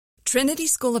Trinity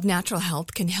School of Natural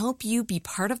Health can help you be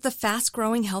part of the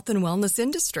fast-growing health and wellness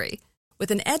industry.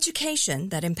 With an education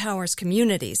that empowers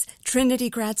communities, Trinity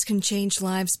grads can change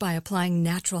lives by applying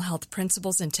natural health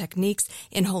principles and techniques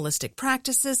in holistic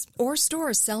practices or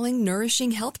stores selling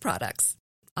nourishing health products.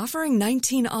 Offering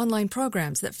 19 online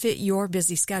programs that fit your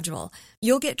busy schedule,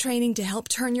 you'll get training to help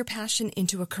turn your passion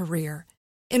into a career.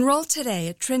 Enroll today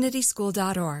at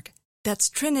trinityschool.org. That's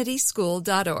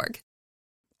trinityschool.org.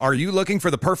 Are you looking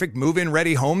for the perfect move-in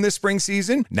ready home this spring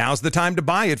season? Now's the time to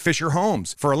buy at Fisher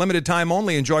Homes. For a limited time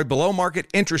only, enjoy below-market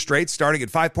interest rates starting at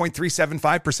 5.375%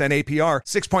 APR,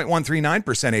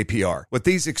 6.139% APR. With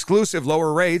these exclusive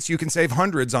lower rates, you can save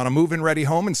hundreds on a move-in ready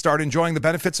home and start enjoying the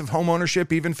benefits of home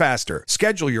ownership even faster.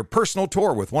 Schedule your personal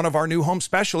tour with one of our new home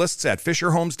specialists at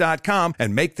FisherHomes.com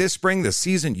and make this spring the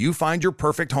season you find your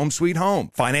perfect home sweet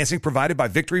home. Financing provided by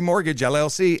Victory Mortgage,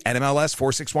 LLC, NMLS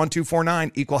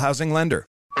 461249, Equal Housing Lender.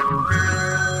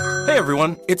 Hey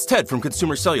everyone, it's Ted from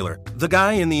Consumer Cellular, the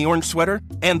guy in the orange sweater,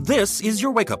 and this is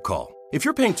your wake-up call. If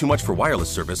you're paying too much for wireless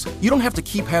service, you don't have to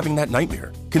keep having that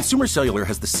nightmare. Consumer Cellular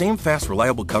has the same fast,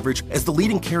 reliable coverage as the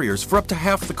leading carriers for up to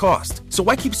half the cost. So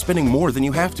why keep spending more than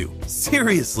you have to?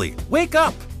 Seriously, wake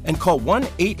up and call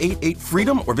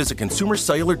 1-888-FREEDOM or visit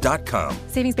consumercellular.com.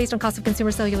 Savings based on cost of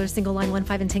Consumer Cellular single line 1,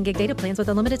 5, and 10 gig data plans with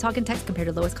unlimited talk and text compared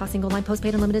to lowest cost single line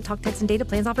postpaid unlimited talk, text, and data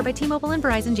plans offered by T-Mobile and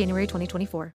Verizon January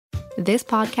 2024. This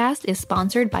podcast is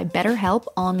sponsored by BetterHelp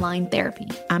Online Therapy.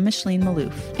 I'm Micheline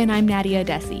Malouf. And I'm Nadia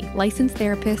Desi, licensed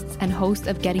therapists and host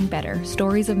of Getting Better,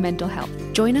 Stories of Mental Health.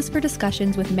 Join us for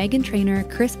discussions with Megan Trainor,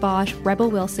 Chris Bosch,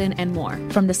 Rebel Wilson, and more.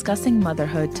 From discussing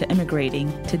motherhood to immigrating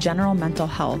to general mental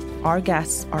health, our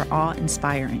guests are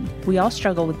awe-inspiring. We all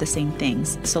struggle with the same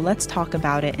things, so let's talk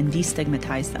about it and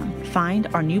destigmatize them. Find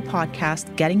our new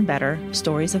podcast, Getting Better,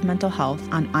 Stories of Mental Health,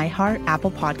 on iHeart,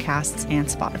 Apple Podcasts, and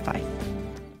Spotify.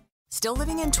 Still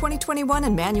living in 2021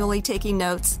 and manually taking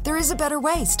notes? There is a better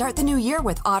way. Start the new year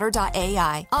with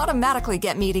Otter.ai. Automatically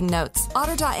get meeting notes.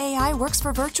 Otter.ai works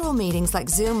for virtual meetings like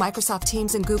Zoom, Microsoft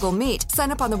Teams, and Google Meet. Sign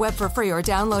up on the web for free or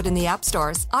download in the app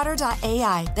stores.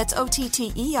 Otter.ai. That's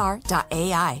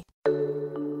OTTER.ai.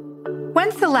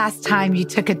 When's the last time you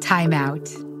took a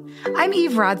timeout? I'm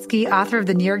Eve Rodsky, author of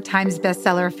the New York Times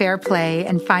bestseller Fair Play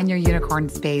and Find Your Unicorn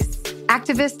Space,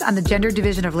 activist on the Gender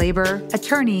Division of Labor,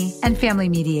 attorney, and family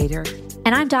mediator.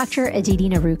 And I'm Dr. Aditi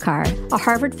Narukar, a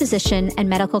Harvard physician and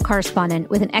medical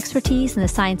correspondent with an expertise in the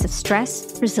science of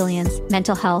stress, resilience,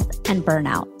 mental health, and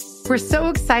burnout. We're so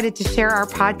excited to share our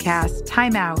podcast,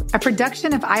 Time Out, a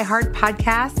production of iHeart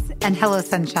Podcasts and Hello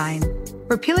Sunshine.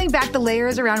 We're peeling back the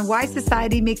layers around why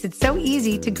society makes it so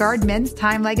easy to guard men's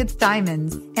time like it's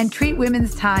diamonds and treat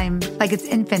women's time like it's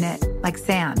infinite, like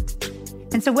sand.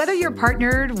 And so whether you're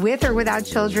partnered with or without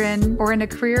children or in a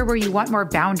career where you want more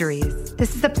boundaries,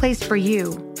 this is a place for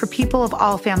you, for people of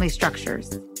all family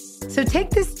structures. So take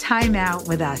this time out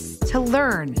with us to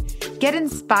learn, get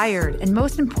inspired, and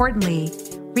most importantly,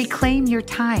 reclaim your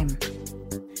time.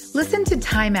 Listen to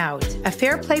Time Out, a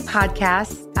Fair Play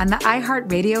podcast on the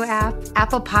iHeartRadio app,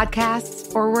 Apple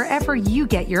Podcasts, or wherever you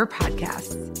get your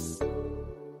podcasts.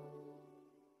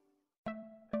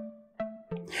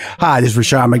 Hi, this is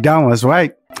Rashad McDonald. That's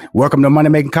right. Welcome to Money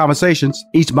Making Conversations.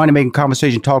 Each Money Making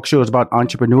Conversation talk show is about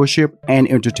entrepreneurship and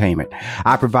entertainment.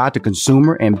 I provide the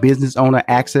consumer and business owner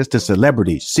access to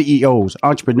celebrities, CEOs,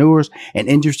 entrepreneurs, and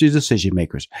industry decision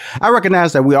makers. I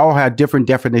recognize that we all have different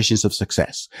definitions of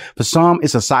success. For some,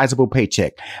 it's a sizable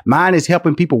paycheck. Mine is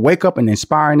helping people wake up and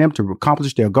inspiring them to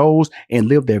accomplish their goals and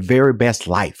live their very best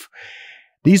life.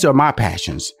 These are my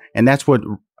passions, and that's what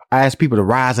I ask people to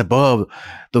rise above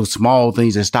those small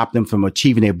things that stop them from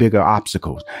achieving their bigger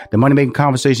obstacles. The Money Making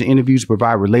Conversation interviews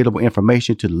provide relatable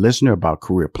information to the listener about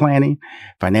career planning,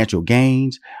 financial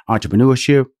gains,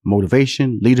 entrepreneurship,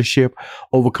 motivation, leadership,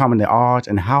 overcoming the odds,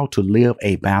 and how to live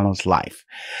a balanced life.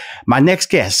 My next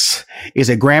guest is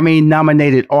a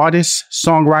Grammy-nominated artist,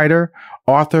 songwriter,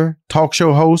 author, talk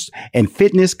show host, and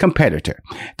fitness competitor.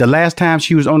 The last time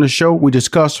she was on the show, we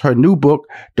discussed her new book,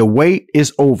 The Wait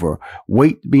is Over.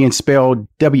 Wait being spelled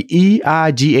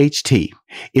W-E-I-G-H-T.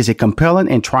 Is a compelling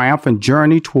and triumphant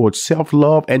journey towards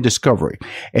self-love and discovery,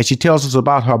 as she tells us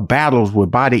about her battles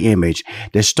with body image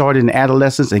that started in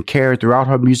adolescence and carried throughout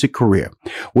her music career.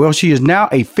 Well, she is now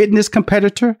a fitness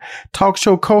competitor, talk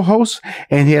show co-host,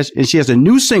 and she has a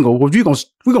new single, which we're going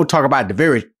to talk about at the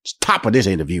very top of this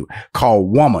interview,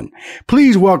 called Woman.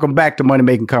 Please welcome back to Money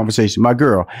Making Conversation, my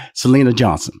girl, Syleena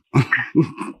Johnson.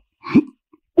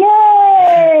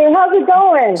 Yay! How's it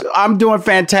going? I'm doing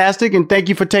fantastic, and thank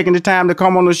you for taking the time to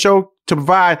come on the show. to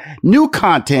provide new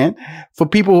content for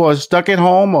people who are stuck at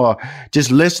home or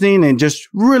just listening and just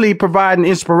really providing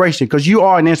inspiration, because you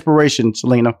are an inspiration,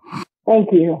 Syleena.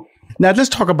 Thank you. Now, let's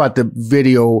talk about the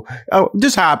video.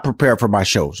 This is how I prepare for my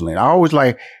shows, Syleena. I always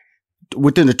like,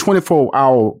 within the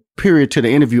 24-hour period to the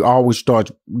interview, I always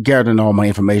start gathering all my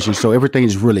information, so everything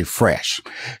is really fresh.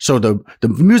 So the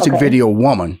music video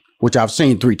Woman, which I've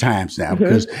seen 3 times now,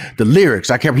 because the lyrics,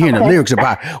 I kept hearing the lyrics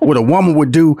about what a woman would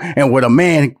do and what a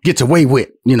man gets away with.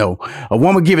 You know, a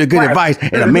woman giving good advice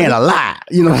and a man a lie,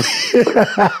 you know.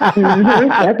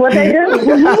 That's what they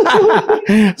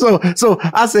do. So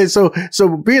I said, so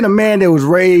being a man that was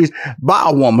raised by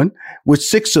a woman with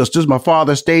 6 sisters, my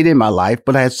father stayed in my life,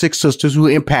 but I had 6 sisters who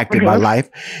impacted my life.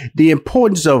 The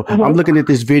importance of, I'm looking at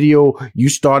this video, you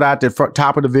start out the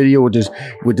top of the video with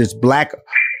this black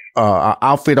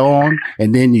outfit on,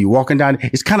 and then you walking down.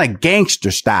 It's kind of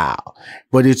gangster style,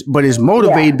 but it's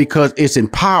motivated because it's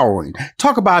empowering.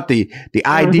 Talk about the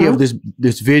idea of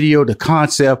this video, the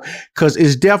concept, because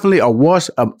it's definitely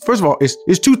first of all,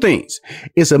 it's 2 things.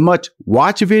 It's a much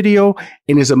watch video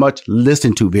and it's a much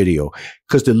listen to video,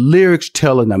 because the lyrics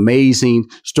tell an amazing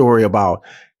story about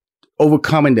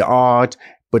overcoming the odds,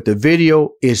 but the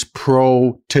video is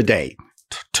pro today.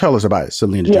 Tell us about it,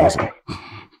 Syleena Johnson.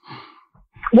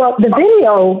 Well, the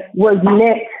video was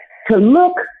meant to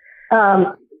look,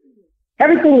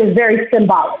 everything is very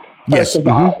symbolic, first of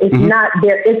all. It's not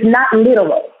there, it's not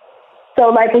literal. So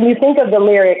like when you think of the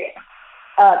lyric,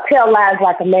 tell lies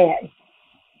like a man,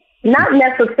 not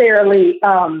necessarily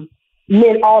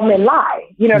all men lie,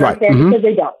 you know what I'm saying? Because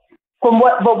they don't.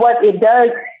 But what it does,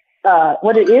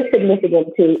 what it is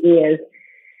significant to is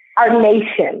our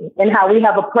nation and how we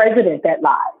have a president that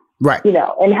lies. Right. You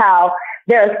know, and how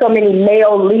there are so many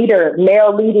male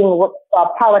leading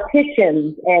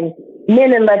politicians and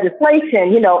men in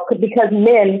legislation, you know, because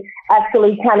men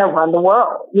actually kind of run the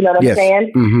world. You know what I'm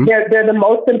saying? They're the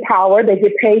most empowered. They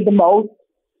get paid the most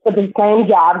for the same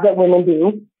jobs that women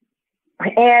do.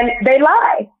 And they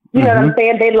lie. You know what I'm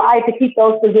saying? They lie to keep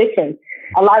those positions.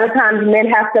 A lot of times men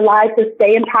have to lie to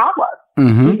stay in power.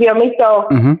 You feel me? So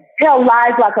tell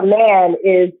lies like a man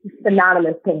is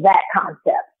synonymous to that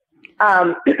concept.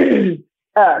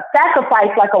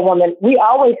 Sacrifice like a woman, we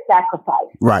always sacrifice.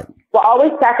 Right. We're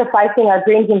always sacrificing our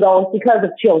dreams and goals because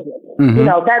of children. You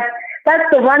know, that's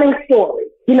the running story.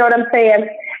 You know what I'm saying?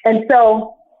 And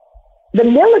so the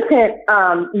militant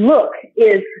look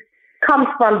comes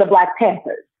from the Black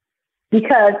Panthers,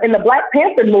 because in the Black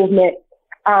Panther movement,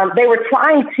 they were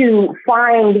trying to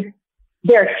find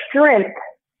their strength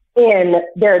in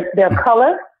their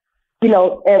color. You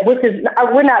know, which is,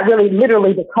 we're not really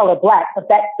literally the color black, but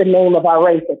that's the name of our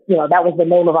race. You know, that was the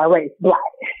name of our race, black.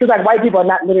 Just like white people are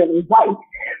not literally white,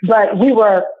 but we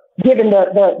were given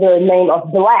the name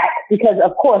of black because,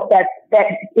 of course, that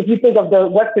if you think of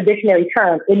what's the dictionary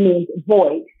term, it means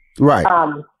void. Right.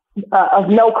 Of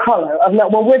no color,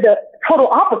 well, we're the total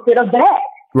opposite of that.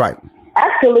 Right.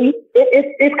 Actually,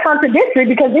 it's contradictory,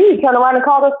 because then you turn around and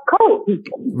call us colored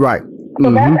people. Right.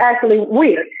 So that's actually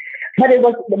weird. But it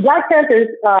was the Black Panthers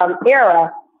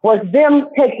era was them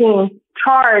taking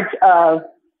charge of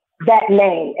that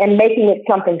name and making it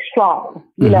something strong,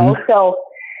 you know? So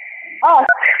us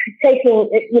taking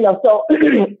it, you know, so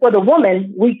for the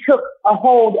woman, we took a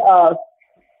hold of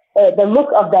the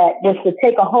look of that was to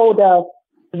take a hold of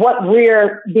what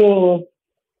we're being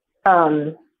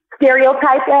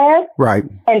stereotyped as. Right.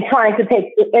 And trying to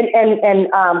take and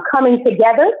coming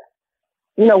together.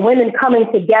 You know, women coming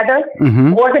together,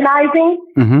 organizing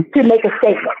to make a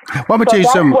statement. Well, I'm gonna tell you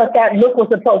something. That's what that look was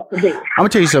supposed to be. I'm gonna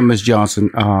tell you something, Ms.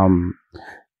 Johnson.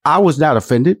 I was not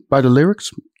offended by the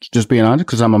lyrics, just being honest,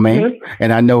 because I'm a man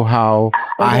and I know how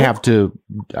I have to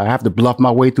bluff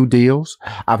my way through deals.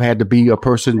 I've had to be a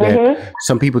person that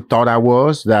some people thought I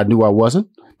was, that I knew I wasn't,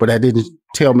 but that didn't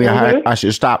tell me I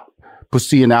should stop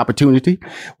pursuing the opportunity.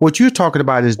 What you're talking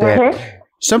about is that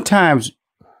sometimes,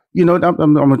 you know, I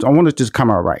want to just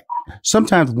come out right.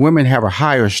 Sometimes women have a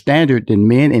higher standard than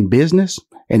men in business,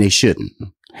 and they shouldn't,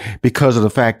 because of the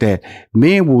fact that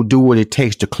men will do what it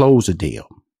takes to close a deal.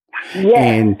 Yeah.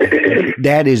 And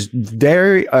that is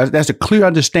that's a clear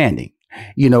understanding.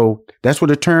 You know, that's where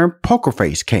the term poker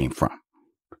face came from.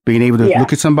 Being able to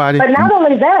look at somebody. But not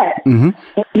only that,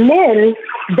 men,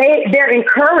 they're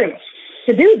encouraged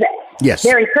to do that. Yes.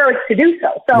 They're encouraged to do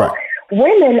so. So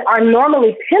women are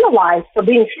normally penalized for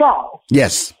being strong.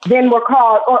 Yes. Then we're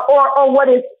called, or what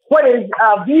is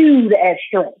viewed as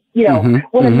strength. You know,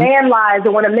 when a man lies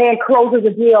or when a man closes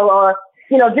a deal, or,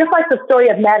 you know, just like the story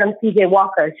of Madam C.J.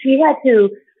 Walker, she had to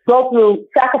go through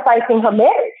sacrificing her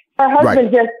marriage. Her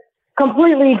husband just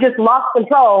completely just lost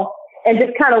control and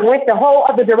just kind of went the whole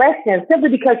other direction simply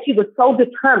because she was so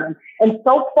determined and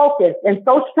so focused and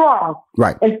so strong.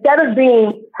 Right. Instead of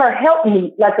being her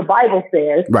helpmeet, like the Bible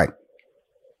says. Right.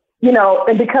 You know,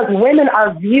 and because women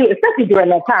are viewed, especially during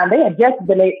that time, they had just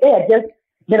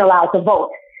been allowed to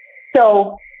vote.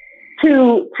 So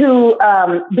to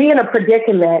be in a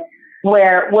predicament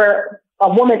where a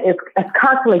woman is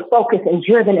constantly focused and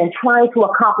driven and trying to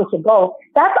accomplish a goal,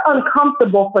 that's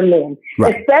uncomfortable for men,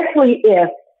 right. especially if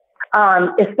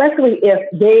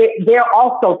they're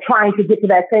also trying to get to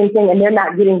that same thing and they're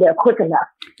not getting there quick enough.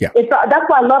 Yeah. That's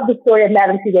why I love the story of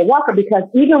Madam C.J. Walker, because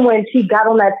even when she got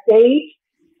on that stage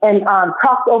and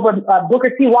talked over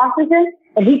Booker T. Washington,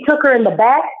 and he took her in the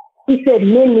back, he said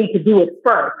men need to do it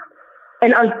first.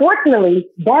 And unfortunately,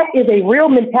 that is a real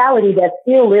mentality that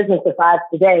still lives in society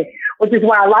today, which is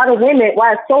why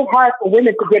why it's so hard for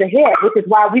women to get ahead, which is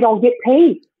why we don't get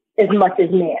paid as much as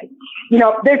men. You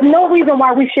know, there's no reason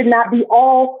why we should not be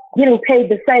all getting paid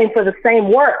the same for the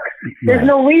same work. There's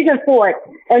no reason for it,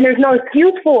 and there's no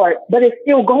excuse for it, but it's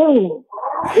still going.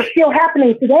 It's still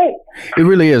happening today. It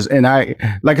really is. And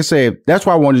like I said, that's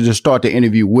why I wanted to start the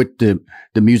interview with the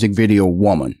music video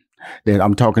Woman. That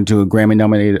I'm talking to a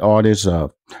Grammy-nominated artist,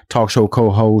 talk show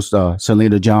co-host,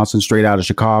 Syleena Johnson, straight out of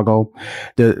Chicago.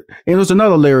 And there was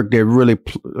another lyric that really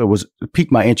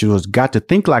piqued my interest, was "Got to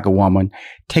think like a woman,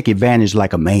 take advantage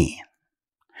like a man."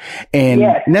 And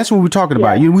that's what we're talking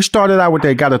about. You know, we started out with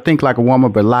that, got to think like a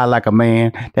woman, but lie like a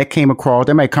man. That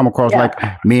may come across like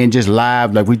men just lie,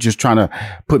 like we're just trying to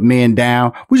put men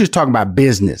down. We're just talking about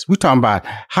business. We're talking about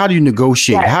how do you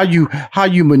negotiate, how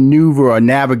you maneuver or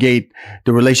navigate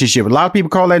the relationship. A lot of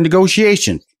people call that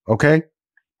negotiation. Okay.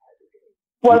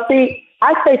 Well, see,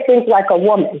 I say think like a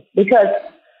woman because,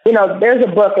 you know, there's a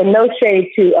book, and no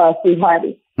shade to Steve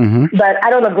Harvey. Mm-hmm. But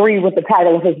I don't agree with the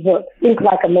title of his book, Think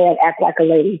Like a Man, Act Like a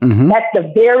Lady. Mm-hmm. That's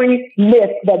the very myth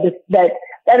that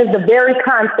is the very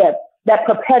concept that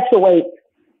perpetuates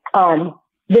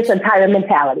this entire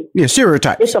mentality. Yeah,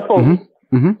 stereotypes. It's a fool.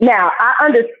 Mm-hmm. Mm-hmm. Now, I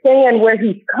understand where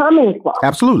he's coming from.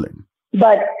 Absolutely.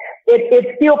 But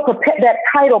it still, that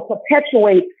title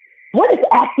perpetuates what is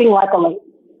acting like a lady.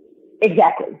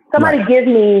 Exactly. Somebody give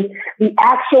me the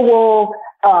actual...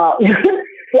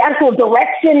 the actual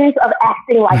directions of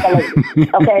acting like a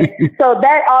lady. Okay. So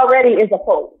that already is a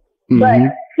fault. Mm-hmm.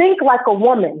 But think like a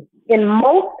woman in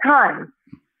most times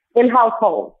in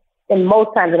households, and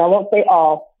I won't say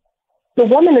all, the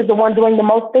woman is the one doing the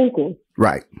most thinking.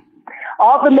 Right.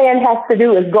 All the man has to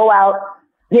do is go out,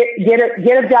 get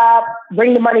a job,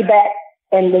 bring the money back,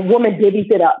 and the woman divvies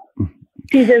it up.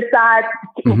 She's inside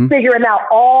figuring out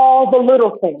all the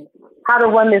little things. How to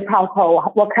run this household,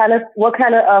 what kind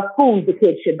of food the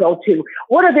kids should go to,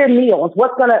 what are their meals,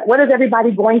 what is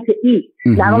everybody going to eat?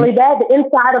 Mm-hmm. Not only that, the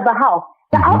inside of the house,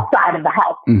 the outside of the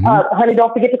house. Mm-hmm. Honey,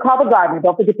 don't forget to call the gardener.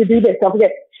 Don't forget to do this. Don't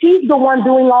forget. She's the one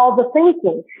doing all the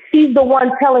thinking. She's the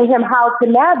one telling him how to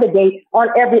navigate on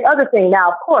every other thing. Now,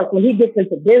 of course, when he gets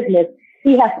into business,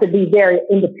 he has to be very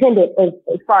independent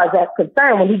as far as that's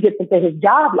concerned when he gets into his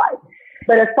job life.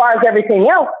 But as far as everything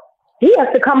else, he has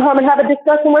to come home and have a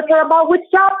discussion with her about which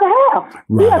job to have.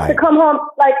 Right. He has to come home.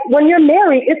 Like when you're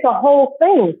married, it's a whole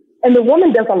thing. And the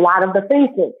woman does a lot of the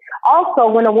thinking. Also,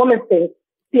 when a woman thinks,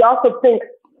 she also thinks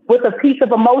with a piece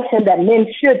of emotion that men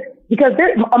should, because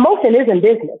emotion is in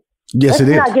business. Yes, Let's it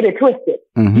is. not get it twisted.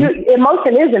 Mm-hmm.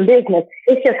 Emotion is in business.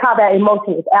 It's just how that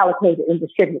emotion is allocated and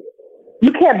distributed.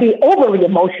 You can't be overly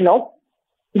emotional,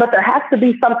 but there has to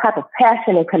be some type of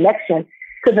passion and connection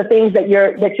to the things that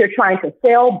you're trying to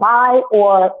sell, buy,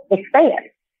 or expand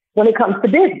when it comes to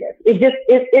business. It's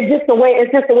just the way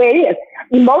it is.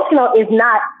 Emotional is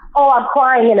not, oh, I'm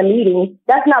crying in a meeting.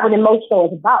 That's not what emotional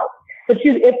is about. But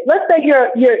let's say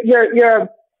you're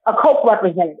a Coke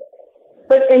representative,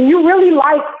 and you really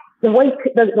like the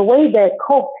way that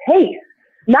Coke tastes,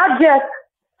 not just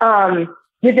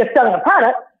you're just selling a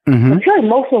product, but you're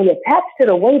emotionally attached to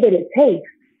the way that it tastes,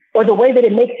 or the way that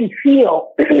it makes you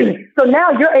feel. So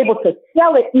now you're able to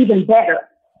sell it even better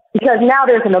because now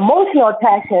there's an emotional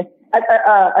attachment.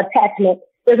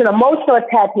 There's an emotional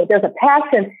attachment. There's a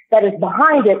passion that is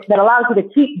behind it that allows you to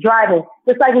keep driving.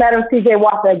 Just like Madam C.J.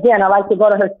 Walker, again, I like to go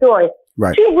to her story.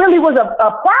 Right. She really was a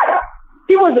product.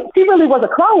 She really was a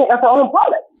client of her own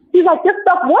product. She's like, this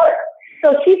stuff works.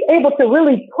 So she's able to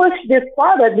really push this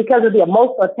product because of the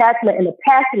emotional attachment and the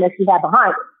passion that she had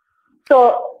behind it.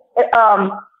 So,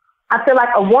 I feel like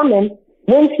a woman,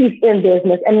 when she's in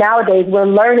business, and nowadays we're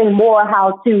learning more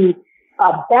how to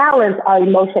balance our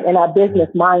emotion and our business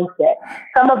mindset.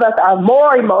 Some of us are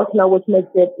more emotional, which makes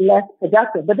it less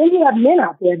productive. But then you have men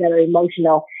out there that are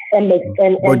emotional and make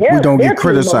and but we don't get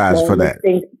criticized for that.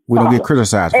 We don't get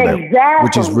criticized for that,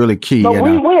 which is really key. But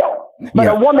we will. But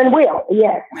a woman will,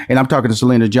 yes. And I'm talking to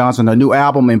Syleena Johnson. Her new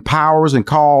album empowers and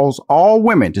calls all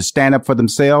women to stand up for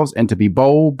themselves and to be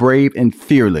bold, brave, and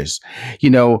fearless. You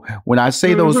know, when I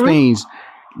say those things,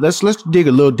 let's dig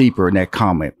a little deeper in that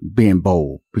comment, being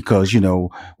bold, because, you know,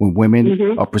 when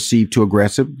women are perceived too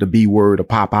aggressive, the B word will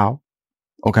pop out.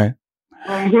 Okay.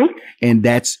 And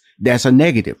that's a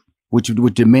negative, which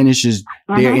diminishes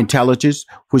their intelligence,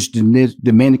 which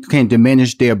can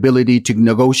diminish their ability to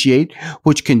negotiate,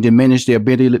 which can diminish their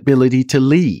ability to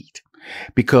lead.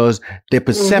 Because the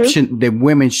perception that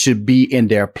women should be in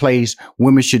their place,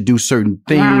 women should do certain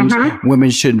things, women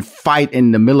shouldn't fight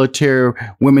in the military,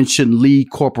 women shouldn't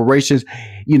lead corporations.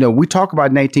 You know, we talk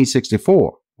about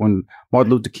 1964 when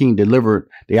Martin Luther King delivered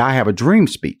the I Have a Dream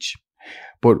speech.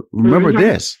 But remember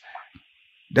this,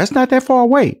 that's not that far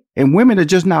away. And women are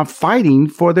just now fighting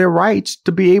for their rights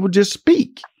to be able to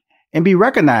speak and be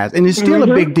recognized. And it's still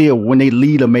a big deal when they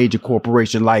lead a major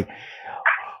corporation. Like,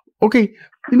 okay,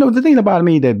 you know, the thing about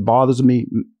me that bothers me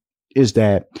is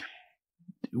that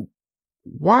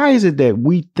why is it that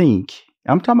we think,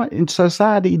 I'm talking about in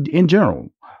society in general,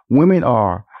 women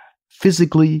are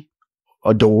physically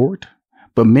adored,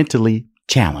 but mentally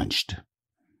challenged?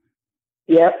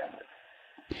 Yep.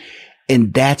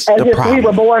 And that's as the if problem. We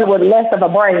were born with less of a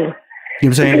brain. You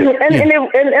know what I'm saying?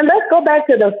 And let's go back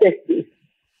to the 60s.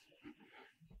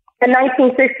 In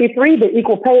 1963, the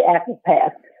Equal Pay Act was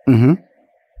passed.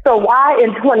 So why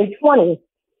in 2020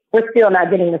 we're still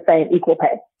not getting the same equal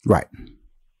pay? Right.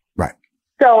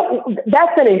 So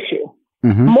that's an issue.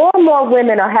 More and more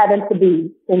women are having to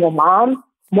be single moms.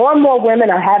 More and more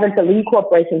women are having to lead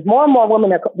corporations. More and more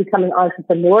women are becoming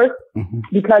entrepreneurs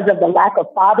because of the lack of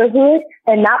fatherhood,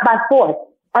 and not by force.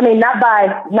 I mean, not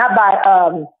by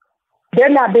they're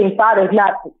not being fathers.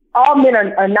 Not all men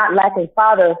are not lacking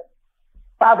their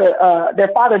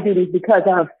father duties because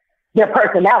of their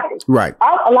personality. Right.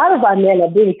 A lot of our men are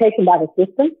being taken by the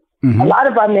system. A lot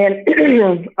of our men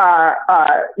are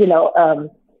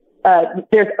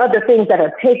there's other things that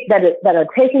are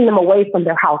taking them away from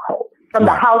their household, from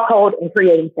the household, and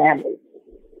creating families.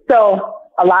 So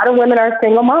a lot of women are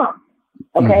single moms.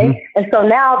 Okay. And so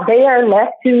now they are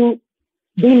left to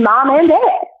be mom and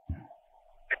dad.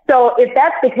 So if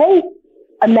that's the case,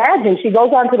 imagine she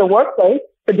goes onto the workplace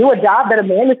to do a job that a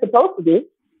man is supposed to do.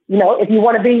 You know, if you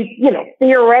want to be, you know,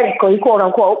 theoretically, quote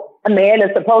unquote, a man is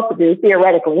supposed to do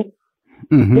theoretically,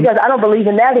 because I don't believe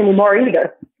in that anymore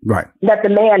either. Right. That the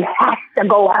man has to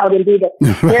go out and do that.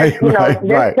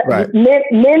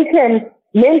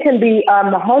 Men can be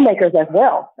the homemakers as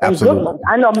well. Absolutely. Good ones.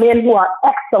 I know men who are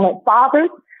excellent fathers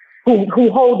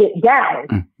who hold it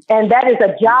down. And that is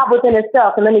a job within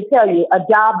itself. And let me tell you, a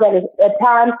job that is at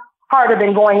times harder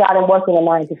than going out and working a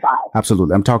 9 to 5.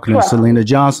 Absolutely. I'm talking to Syleena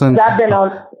Johnson. I've been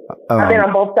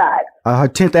on both sides. Her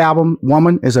 10th album,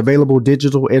 Woman, is available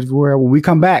digital everywhere. When we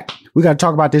come back, we got to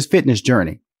talk about this fitness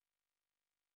journey.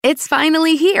 It's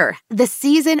finally here, the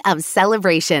season of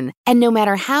celebration. And no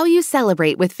matter how you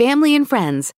celebrate with family and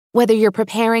friends, whether you're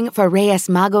preparing for Reyes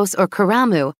Magos or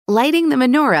Karamu, lighting the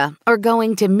menorah, or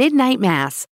going to midnight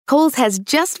mass, Kohl's has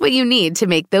just what you need to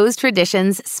make those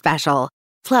traditions special.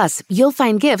 Plus, you'll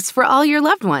find gifts for all your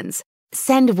loved ones.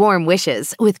 Send warm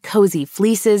wishes with cozy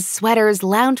fleeces, sweaters,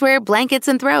 loungewear, blankets,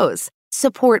 and throws.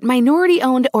 Support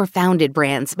minority-owned or founded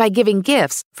brands by giving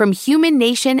gifts from Human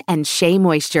Nation and Shea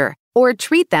Moisture. Or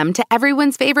treat them to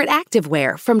everyone's favorite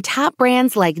activewear from top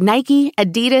brands like Nike,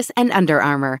 Adidas, and Under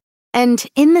Armour. And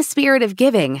in the spirit of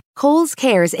giving, Kohl's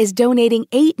Cares is donating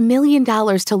 $8 million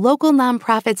to local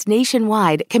nonprofits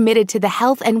nationwide committed to the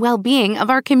health and well-being of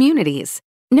our communities.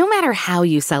 No matter how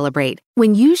you celebrate,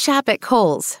 when you shop at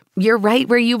Kohl's, you're right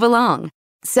where you belong.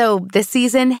 So this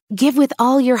season, give with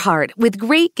all your heart with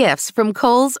great gifts from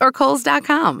Kohl's or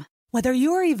Kohls.com. Whether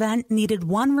your event needed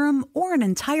one room or an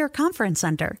entire conference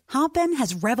center, Hopin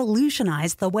has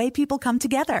revolutionized the way people come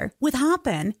together. With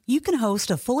Hopin, you can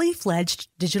host a fully fledged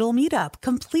digital meetup,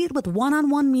 complete with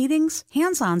one-on-one meetings,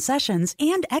 hands-on sessions,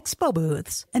 and expo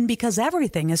booths. And because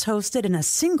everything is hosted in a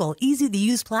single,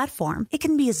 easy-to-use platform, it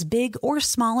can be as big or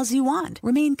small as you want,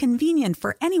 remain convenient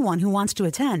for anyone who wants to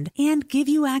attend, and give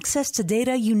you access to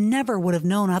data you never would have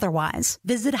known otherwise.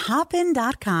 Visit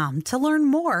Hopin.com to learn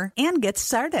more and get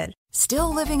started.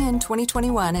 Still living in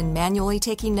 2021 and manually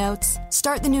taking notes?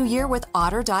 Start the new year with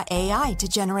Otter.ai to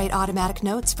generate automatic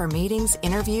notes for meetings,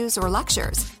 interviews, or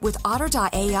lectures. With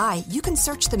Otter.ai, you can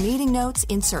search the meeting notes,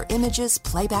 insert images,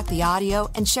 play back the audio,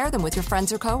 and share them with your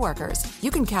friends or coworkers. You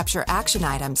can capture action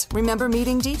items, remember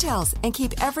meeting details, and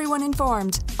keep everyone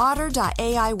informed.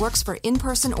 Otter.ai works for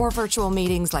in-person or virtual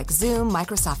meetings like Zoom,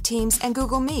 Microsoft Teams, and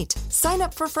Google Meet. Sign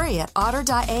up for free at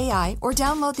Otter.ai or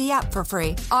download the app for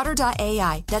free.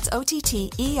 Otter.ai. That's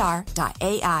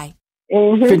OTTER.ai.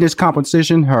 Fitness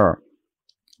competition, her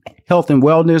health and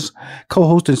wellness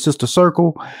co-host in Sister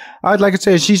Circle. Like I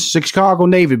said, she's Chicago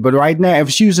native, but right now, if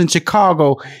she was in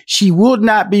Chicago, she would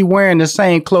not be wearing the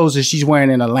same clothes that she's wearing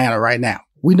in Atlanta right now.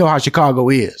 We know how Chicago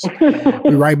is.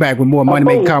 We're right back with more Money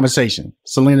Making Conversation.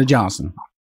 Syleena Johnson.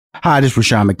 Hi, this is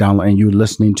Rushion McDonald, and you're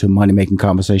listening to Money Making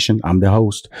Conversation. I'm the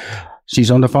host.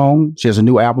 She's on the phone. She has a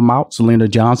new album out, Syleena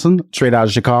Johnson, straight out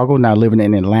of Chicago, now living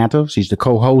in Atlanta. She's the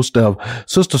co-host of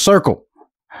Sister Circle.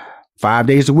 5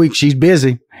 days a week, she's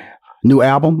busy. Her new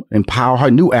album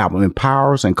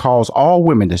empowers and calls all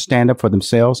women to stand up for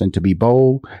themselves and to be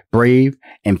bold, brave,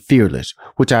 and fearless,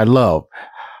 which I love.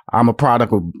 I'm a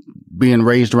product of being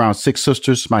raised around 6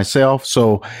 sisters myself.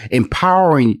 So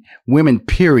empowering women,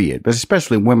 period, but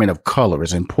especially women of color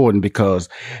is important because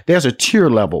there's a tier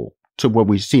level to what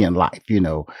we see in life. You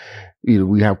know,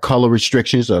 we have color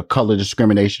restrictions or color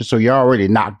discrimination. So you're already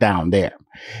knocked down there.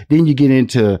 Then you get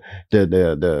into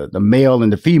the male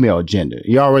and the female gender.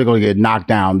 You're already going to get knocked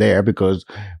down there because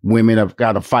women have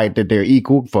got to fight that they're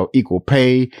equal for equal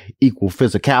pay, equal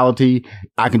physicality.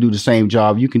 I can do the same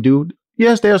job you can do.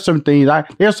 Yes, there's some things,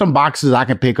 there's some boxes I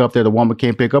can pick up that a woman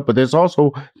can't pick up, but there's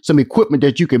also some equipment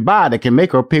that you can buy that can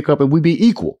make her pick up and we be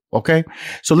equal. Okay.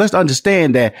 So let's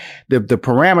understand that the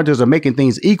parameters of making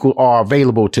things equal are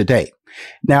available today.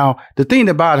 Now, the thing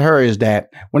about her is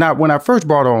that when I first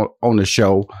brought her on the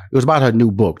show, it was about her new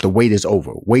book, The Wait is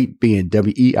Over. Wait being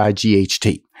WEIGHT.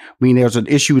 I mean, there's an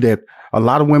issue that a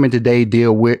lot of women today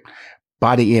deal with: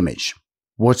 body image.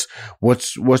 What's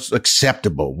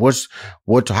acceptable?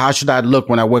 How should I look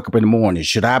when I wake up in the morning?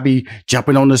 Should I be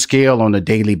jumping on the scale on a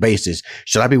daily basis?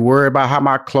 Should I be worried about how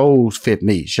my clothes fit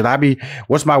me?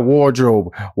 What's my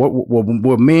wardrobe?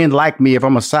 Will men like me if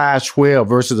I'm a size 12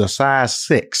 versus a size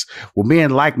 6? Will men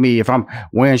like me if I'm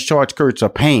wearing short skirts or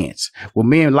pants? Will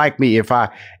men like me if I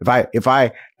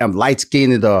am light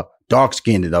skinned or dark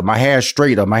skinned, or my hair's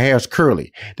straight or my hair's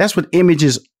curly? That's what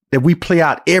images that we play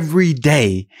out every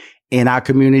day in our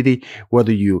community,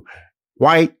 whether you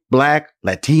white, black,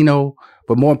 Latino,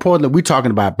 but more importantly, we're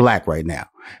talking about black right now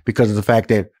because of the fact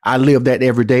that I live that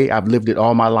every day. I've lived it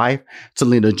all my life.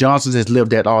 Syleena Johnson has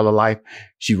lived that all her life.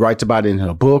 She writes about it in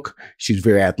her book. She's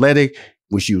very athletic.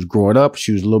 When she was growing up,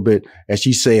 she was a little bit, as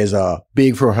she says,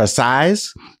 big for her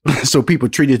size. So people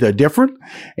treated her different.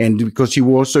 And because she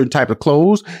wore a certain type of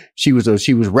clothes, she was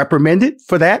reprimanded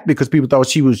for that because people thought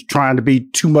she was trying to be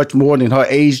too much more than her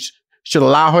age should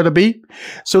allow her to be.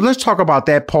 So let's talk about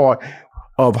that part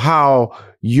of how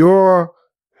your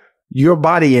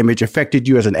body image affected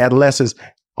you as an adolescent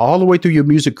all the way through your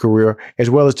music career, as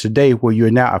well as today where you're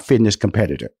now a fitness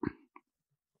competitor.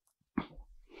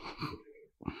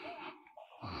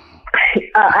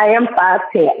 I am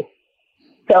 5'10".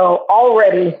 So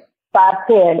already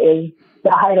 5'10" is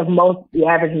the height of the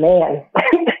average man.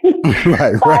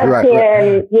 Right.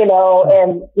 5'10", you know,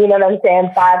 and you know what I'm saying?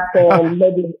 5'10",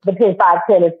 maybe between 5'10"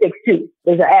 and 6'2"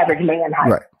 is an average man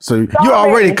height. Right. So you're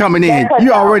already coming in.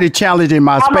 You're already challenging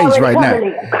my space right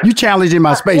now. You're challenging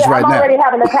my space right now. I'm already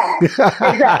having a pass.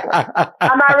 Exactly.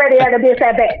 I'm already at a bit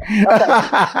that bad.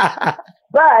 Okay.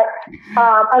 But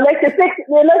unless you're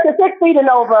 6 feet and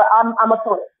over, I'm a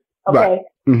threat. Okay. Right.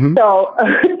 Mm-hmm. So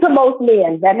to most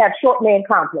men that have short man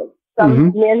complex,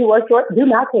 some men who are short do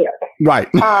not care. Right.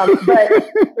 But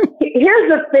here's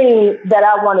the thing that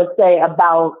I want to say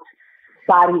about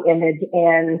body image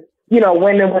and, you know,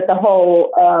 women with the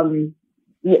whole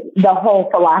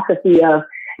philosophy of,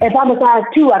 if I'm a size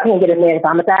 2, I can't get a man. If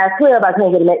I'm a size 12, I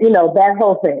can't get a man. You know, that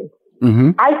whole thing.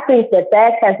 Mm-hmm. I think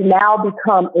that has now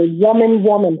become a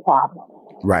woman problem.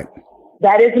 Right.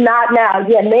 That is not now.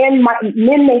 Yeah, men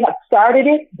may have started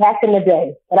it back in the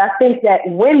day, but I think that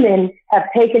women have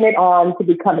taken it on to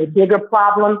become a bigger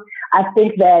problem. I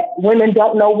think that women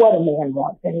don't know what a man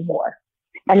wants anymore.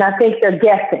 And I think they're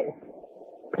guessing.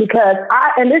 Because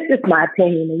and this is my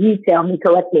opinion, and you tell me,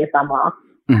 correct me if I'm wrong.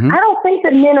 Mm-hmm. I don't think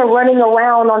that men are running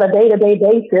around on a day-to-day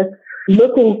basis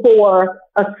looking for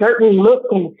a certain look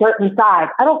and a certain size.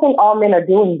 I don't think all men are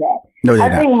doing that. No, I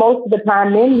think most of the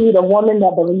time men need a woman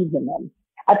that believes in them.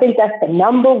 I think that's the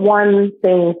number one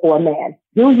thing for a man.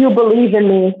 Do you believe in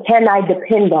me? Can I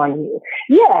depend on you?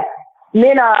 Yes,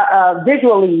 Men are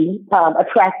visually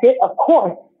attracted, of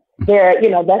course. They're,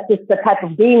 that's just the type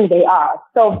of being they are.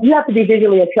 So you have to be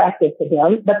visually attractive to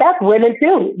them, but that's women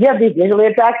too. You have to be visually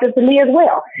attractive to me as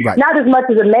well. Right. Not as much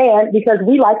as a man, because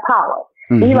we like power.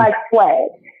 Mm-hmm. We like swag.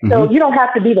 So you don't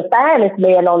have to be the finest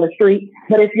man on the street,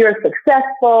 but if you're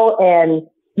successful and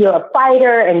you're a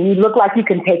fighter and you look like you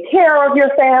can take care of your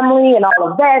family and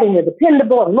all of that, and you're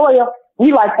dependable and loyal,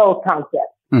 we like those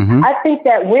concepts. Mm-hmm. I think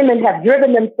that women have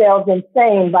driven themselves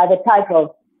insane by the type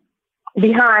of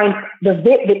behind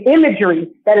the imagery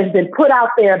that has been put out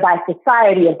there by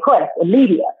society and press and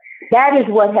media. That is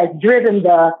what has driven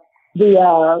the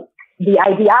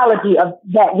ideology of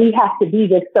that we have to be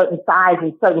this certain size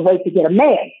and certain way to get a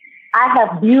man. I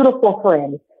have beautiful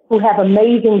friends who have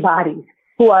amazing bodies,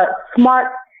 who are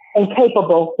smart and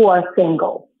capable, who are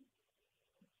single.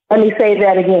 Let me say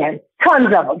that again. Tons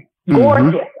of them.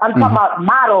 Gorgeous. I'm talking about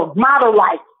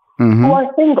model-like, who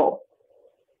are single.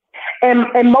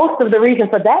 And most of the reason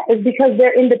for that is because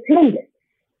they're independent.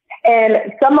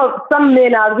 And some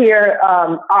men out here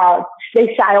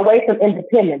they shy away from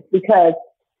independence because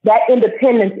that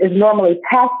independence is normally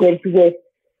packaged with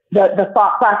the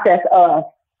thought process of,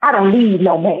 I don't need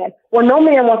no man. Well, no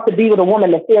man wants to be with a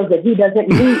woman that feels that he doesn't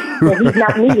need, that he's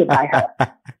not needed by her.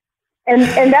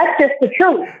 And that's just the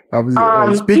truth.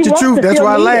 Speak the truth. That's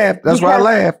why I laugh. That's why I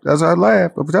laugh.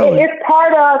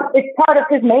 It's part of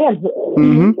his manhood. He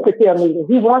needs to feel needed.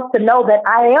 He wants to know that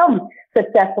I am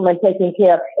successful in taking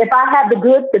care of. If I have the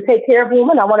goods to take care of a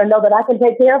woman, I want to know that I can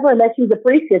take care of her and that she's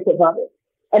appreciative of it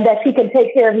and that she can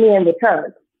take care of me in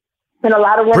return. And a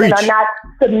lot of women are not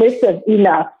submissive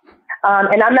enough.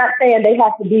 And I'm not saying they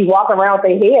have to be walking around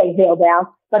with their heads held down,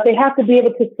 but they have to be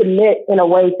able to submit in a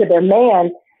way to their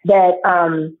man that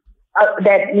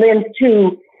lends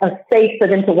to a space for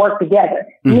them to work together.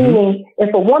 Meaning,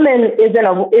 if a woman is in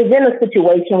a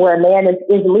situation where a man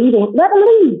is leading, let him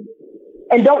lead,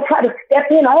 and don't try to step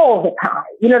in all the time.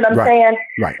 You know what I'm saying?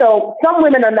 Right. So some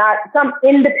women are not. Some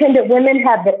independent women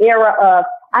have the era of,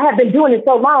 I have been doing it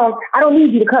so long, I don't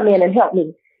need you to come in and help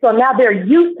me. So now they're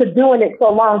used to doing it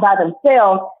so long by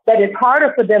themselves that it's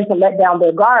harder for them to let down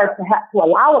their guard to have to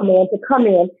allow a man to come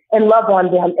in and love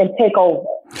on them and take over.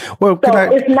 Well,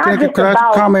 it's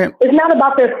not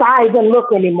about their size and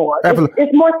look anymore.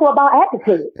 It's more so about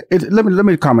attitude. Let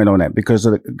me comment on that, because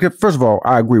first of all,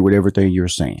 I agree with everything you're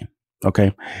saying.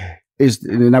 Okay.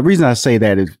 And the reason I say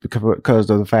that is because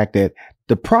of the fact that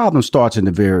the problem starts in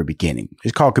the very beginning.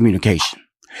 It's called communication.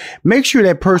 Make sure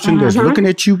that person that's looking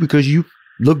at you because you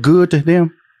look good to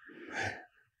them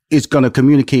is going to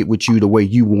communicate with you the way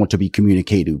you want to be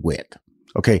communicated with.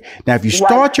 Okay. Now, if you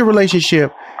start your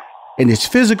relationship and it's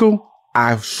physical,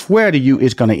 I swear to you,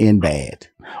 it's going to end bad,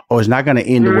 or it's not going to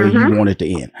end the way you want it to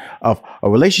end. A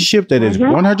relationship that is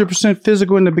 100%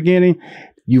 physical in the beginning,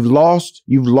 you've lost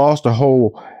the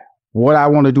whole, what I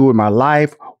want to do with my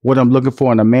life, what I'm looking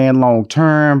for in a man long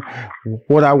term,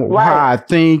 how I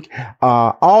think,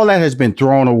 all that has been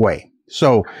thrown away.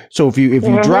 So if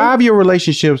you drive your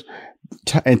relationships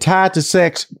and tied to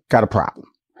sex, got a problem.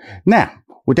 Now,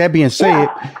 with that being said,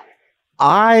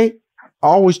 I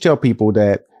always tell people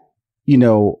that,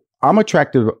 I'm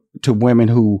attracted to women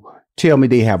who tell me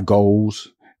they have goals,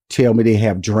 tell me they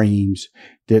have dreams,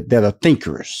 that are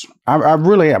thinkers. I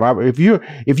really am. If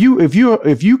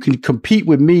you can compete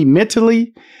with me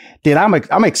mentally, then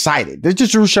I'm excited. It's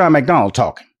just Rushion McDonald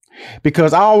talking.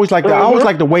 Because I always like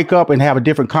to wake up and have a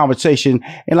different conversation.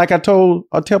 And like I tell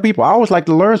people, I always like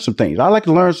to learn some things. I like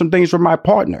to learn some things from my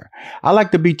partner. I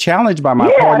like to be challenged by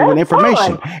my partner with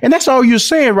information. Fun. And that's all you're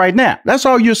saying right now. That's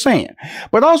all you're saying.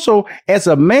 But also, as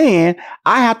a man,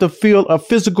 I have to feel a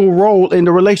physical role in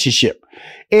the relationship.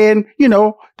 And,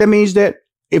 that means that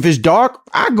if it's dark,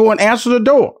 I go and answer the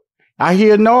door. I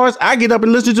hear noise, I get up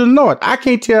and listen to the noise. I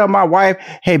can't tell my wife,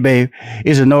 hey, babe,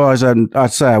 it's a noise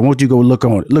outside. Won't you go look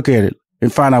at it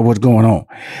and find out what's going on?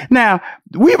 Now,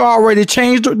 we've already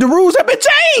changed. The rules have been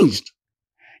changed.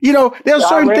 There's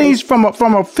certain things from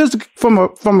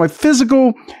a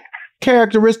physical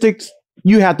characteristics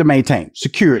you have to maintain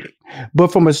security.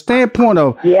 But from a standpoint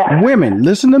of women,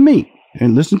 listen to me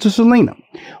and listen to Syleena.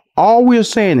 All we're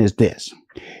saying is this.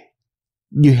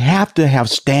 You have to have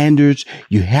standards.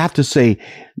 You have to say,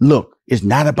 look, it's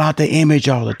not about the image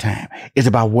all the time. It's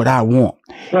about what I want.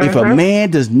 If a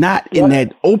man does not, in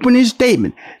that opening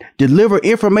statement, deliver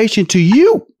information to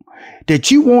you that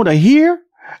you want to hear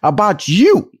about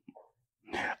you,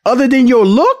 other than your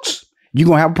looks, you're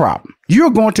going to have a problem.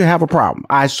 You're going to have a problem.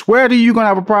 I swear to you, you're going to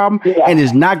have a problem, and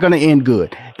it's not going to end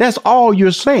good. That's all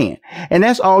you're saying. And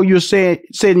that's all you're saying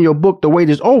in your book, The Wait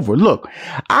Is Over. Look,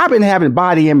 I've been having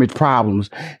body image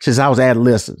problems since I was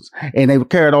adolescent, and they were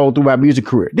carried all through my music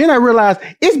career. Then I realized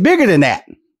it's bigger than that.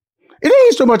 It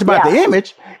ain't so much about the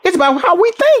image. It's about how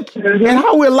we think and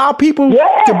how we allow people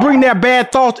to bring their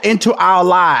bad thoughts into our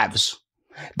lives,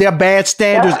 their bad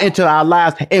standards into our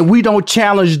lives, and we don't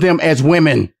challenge them as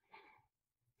women.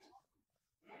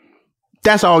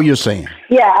 That's all you're saying.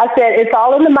 Yeah, I said it's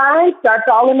all in the mind. Starts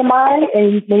all in the mind,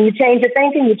 and when you change your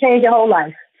thinking, you change your whole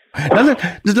life. Now,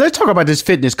 let's talk about this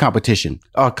fitness competition.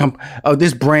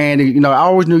 This brand. You know, I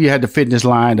always knew you had the fitness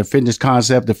line, the fitness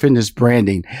concept, the fitness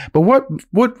branding. But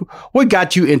what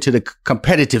got you into the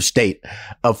competitive state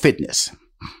of fitness?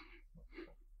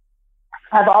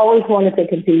 I've always wanted to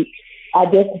compete.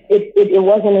 It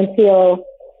wasn't until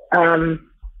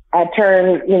I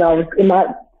turned,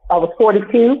 I was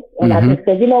 42, and I just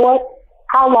said, you know what?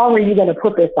 How long are you going to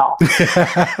put this off?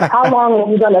 How long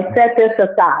are you going to set this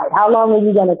aside? How long are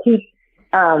you going to keep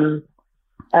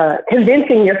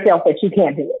convincing yourself that you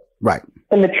can't do it? Right.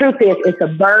 And the truth is, it's a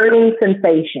burning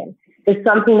sensation. It's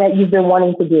something that you've been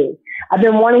wanting to do. I've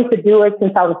been wanting to do it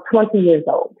since I was 20 years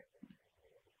old.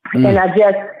 And I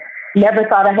just never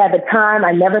thought I had the time.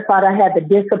 I never thought I had the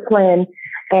discipline.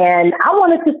 And I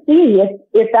wanted to see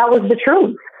if that was the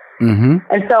truth.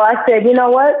 And so I said, you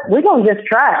know what? We're going to just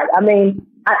try it. I mean,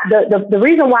 the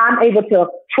reason why I'm able to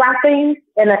try things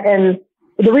and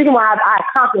the reason why I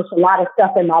accomplished a lot of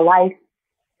stuff in my life,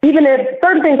 even if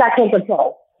certain things I can't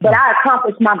control, but I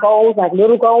accomplished my goals, like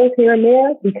little goals here and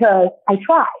there, because I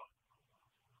tried.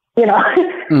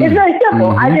 It's very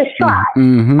simple. I just tried.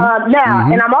 And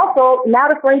I'm also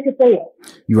not afraid to fail.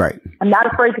 Right. I'm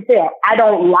not afraid to fail. I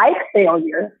don't like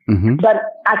failure, but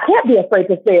I can't be afraid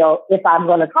to fail if I'm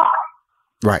going to try.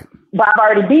 Right. But I've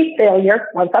already beat failure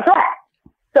once I try.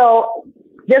 So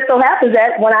just so happens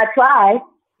that when I try,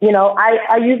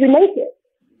 I usually make it.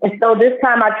 And so this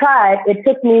time I tried, it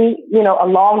took me, a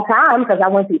long time because I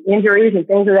went through injuries and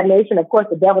things of that nature. And of course,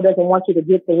 the devil doesn't want you to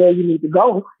get to where you need to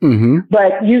go.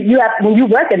 But you have, when you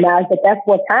recognize that that's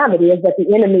what time it is, that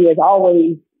the enemy is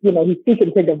always, he's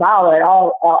seeking to devour at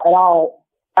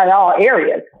all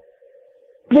areas.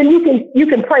 Then you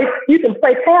can play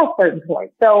past certain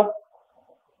points. So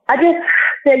I just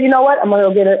said, you know what, I'm going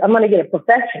to get a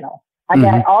professional. I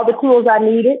got all the tools I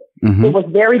needed. It was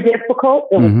very difficult.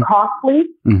 It was costly,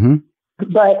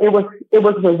 but it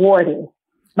was rewarding.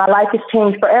 My life has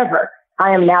changed forever.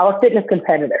 I am now a fitness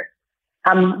competitor.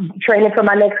 I'm training for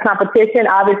my next competition.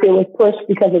 Obviously, it was pushed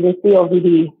because of the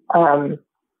COVD,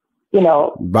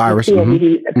 virus, the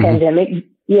COVD pandemic.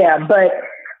 Yeah, but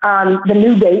the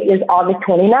new date is August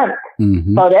 29th.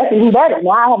 So that's even better.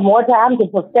 Now I have more time to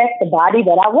perfect the body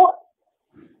that I want.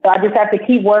 So I just have to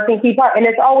keep working, keep hard. And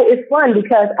it's fun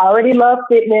because I already love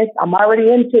fitness. I'm already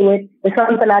into it. It's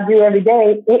something I do every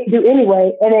day, do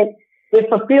anyway. And it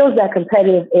fulfills that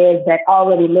competitive edge that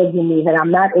already lives in me that I'm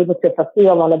not able to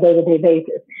fulfill on a day-to-day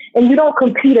basis. And you don't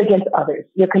compete against others.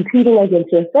 You're competing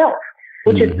against yourself,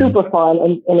 which is super fun.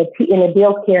 And it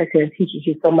builds character and teaches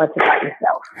you so much about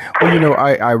yourself. Well,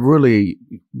 I really,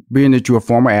 being that you're a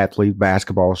former athlete,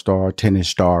 basketball star, tennis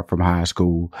star from high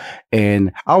school,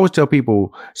 and I always tell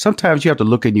people, sometimes you have to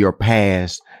look in your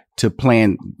past to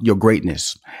plan your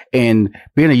greatness. And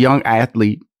being a young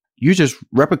athlete, you're just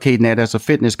replicating that as a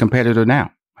fitness competitor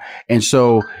now. And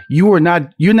so you're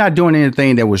not doing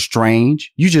anything that was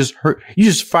strange. You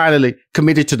just finally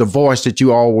committed to the voice that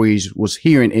you always was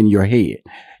hearing in your head.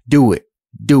 Do it.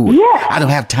 Yeah. I don't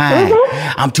have time.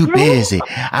 I'm too busy.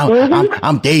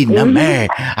 I'm dating. I'm married.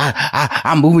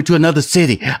 I'm moving to another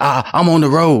city. I'm on the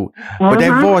road. But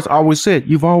that voice always said,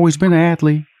 you've always been an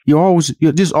athlete.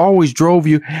 This always drove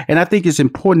you. And I think it's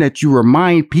important that you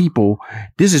remind people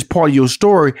this is part of your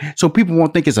story so people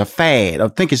won't think it's a fad or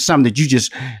think it's something that you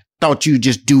just thought you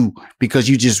just do because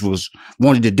you just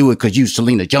wanted to do it because you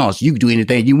Syleena Johnson. You can do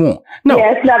anything you want. No.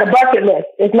 Yeah, it's not a bucket list.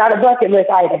 It's not a bucket list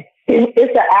item.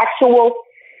 It's an actual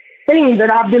thing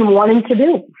that I've been wanting to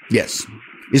do. Yes.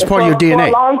 It's part of your DNA. For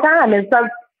a long time. And so,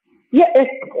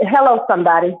 hello,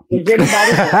 somebody. Is anybody?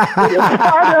 It's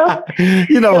part of,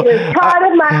 it's part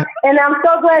of my, and I'm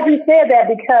so glad you said that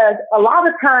because a lot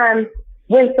of times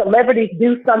when celebrities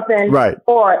do something, right,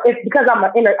 or it's because I'm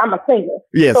a singer.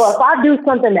 Yes. So if I do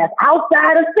something that's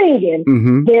outside of singing,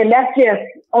 then that's just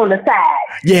on the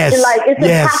side. Yes. It's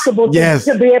impossible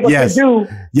to be able to do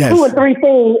 2 or 3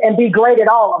 things and be great at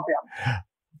all of them.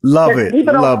 Love it.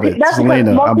 That's Syleena,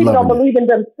 because most people don't it. believe in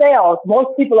themselves.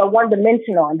 Most people are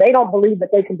one-dimensional. They don't believe that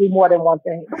they can do more than one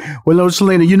thing. Well, no,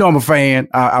 Syleena, you know I'm a fan.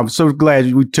 I'm so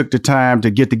glad we took the time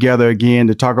to get together again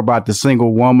to talk about the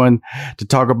single woman, to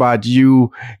talk about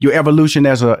your evolution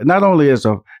as not only as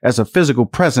a physical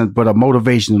presence, but a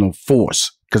motivational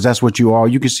force. Because that's what you are.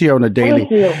 You can see her on a daily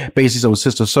basis on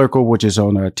Sister Circle, which is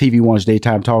on TV1's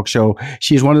daytime talk show.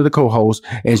 She's one of the co-hosts,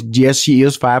 and yes, she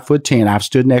is 5'10". I've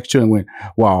stood next to her and went,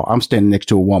 "Wow, I'm standing next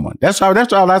to a woman." That's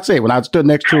all I say when I stood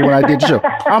next to her when I did the show.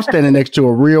 I'm standing next to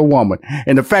a real woman,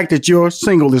 and the fact that your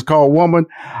single is called "Woman,"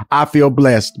 I feel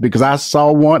blessed because I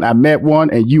saw one, I met one,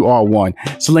 and you are one.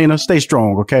 Syleena, stay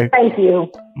strong, okay? Thank you.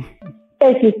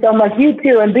 Thank you so much. You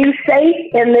too. And be safe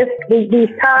in these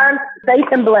times, safe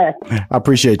and blessed. I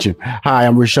appreciate you. Hi,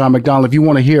 I'm Rushion McDonald. If you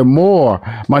want to hear more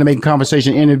Money Making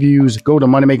Conversation interviews, go to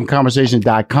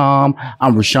moneymakingconversation.com.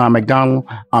 I'm Rushion McDonald.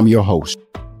 I'm your host.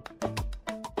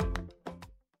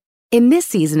 In this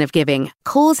season of giving,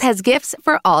 Kohl's has gifts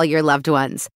for all your loved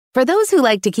ones. For those who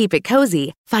like to keep it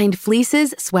cozy, find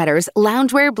fleeces, sweaters,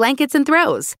 loungewear, blankets, and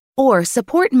throws. Or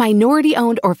support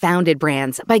minority-owned or founded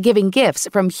brands by giving gifts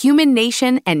from Human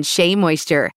Nation and Shea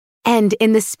Moisture. And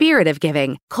in the spirit of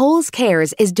giving, Kohl's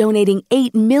Cares is donating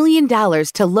 $8 million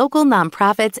to local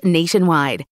nonprofits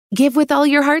nationwide. Give with all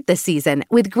your heart this season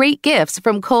with great gifts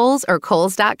from Kohl's or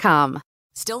Kohls.com.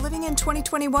 Still living in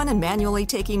 2021 and manually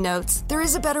taking notes? There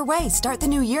is a better way. Start the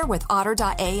new year with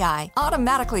Otter.ai.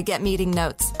 Automatically get meeting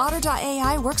notes.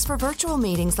 Otter.ai works for virtual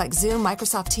meetings like Zoom,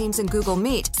 Microsoft Teams, and Google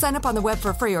Meet. Sign up on the web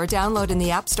for free or download in the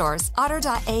app stores.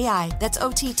 Otter.ai. That's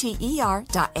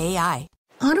OTTER.ai.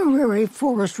 Honorary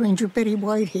Forest Ranger Betty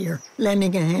White here,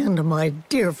 lending a hand to my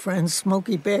dear friend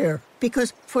Smokey Bear.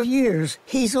 Because for years,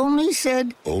 he's only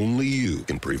said, only you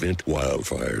can prevent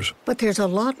wildfires. But there's a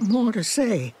lot more to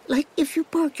say. Like if you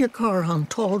park your car on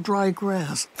tall, dry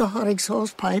grass, the hot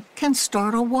exhaust pipe can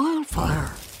start a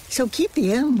wildfire. So keep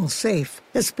the animals safe,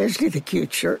 especially the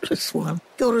cute shirtless one.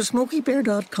 Go to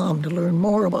SmokeyBear.com to learn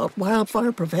more about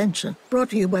wildfire prevention.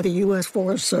 Brought to you by the U.S.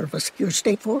 Forest Service, your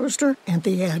state forester, and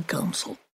the Ad Council.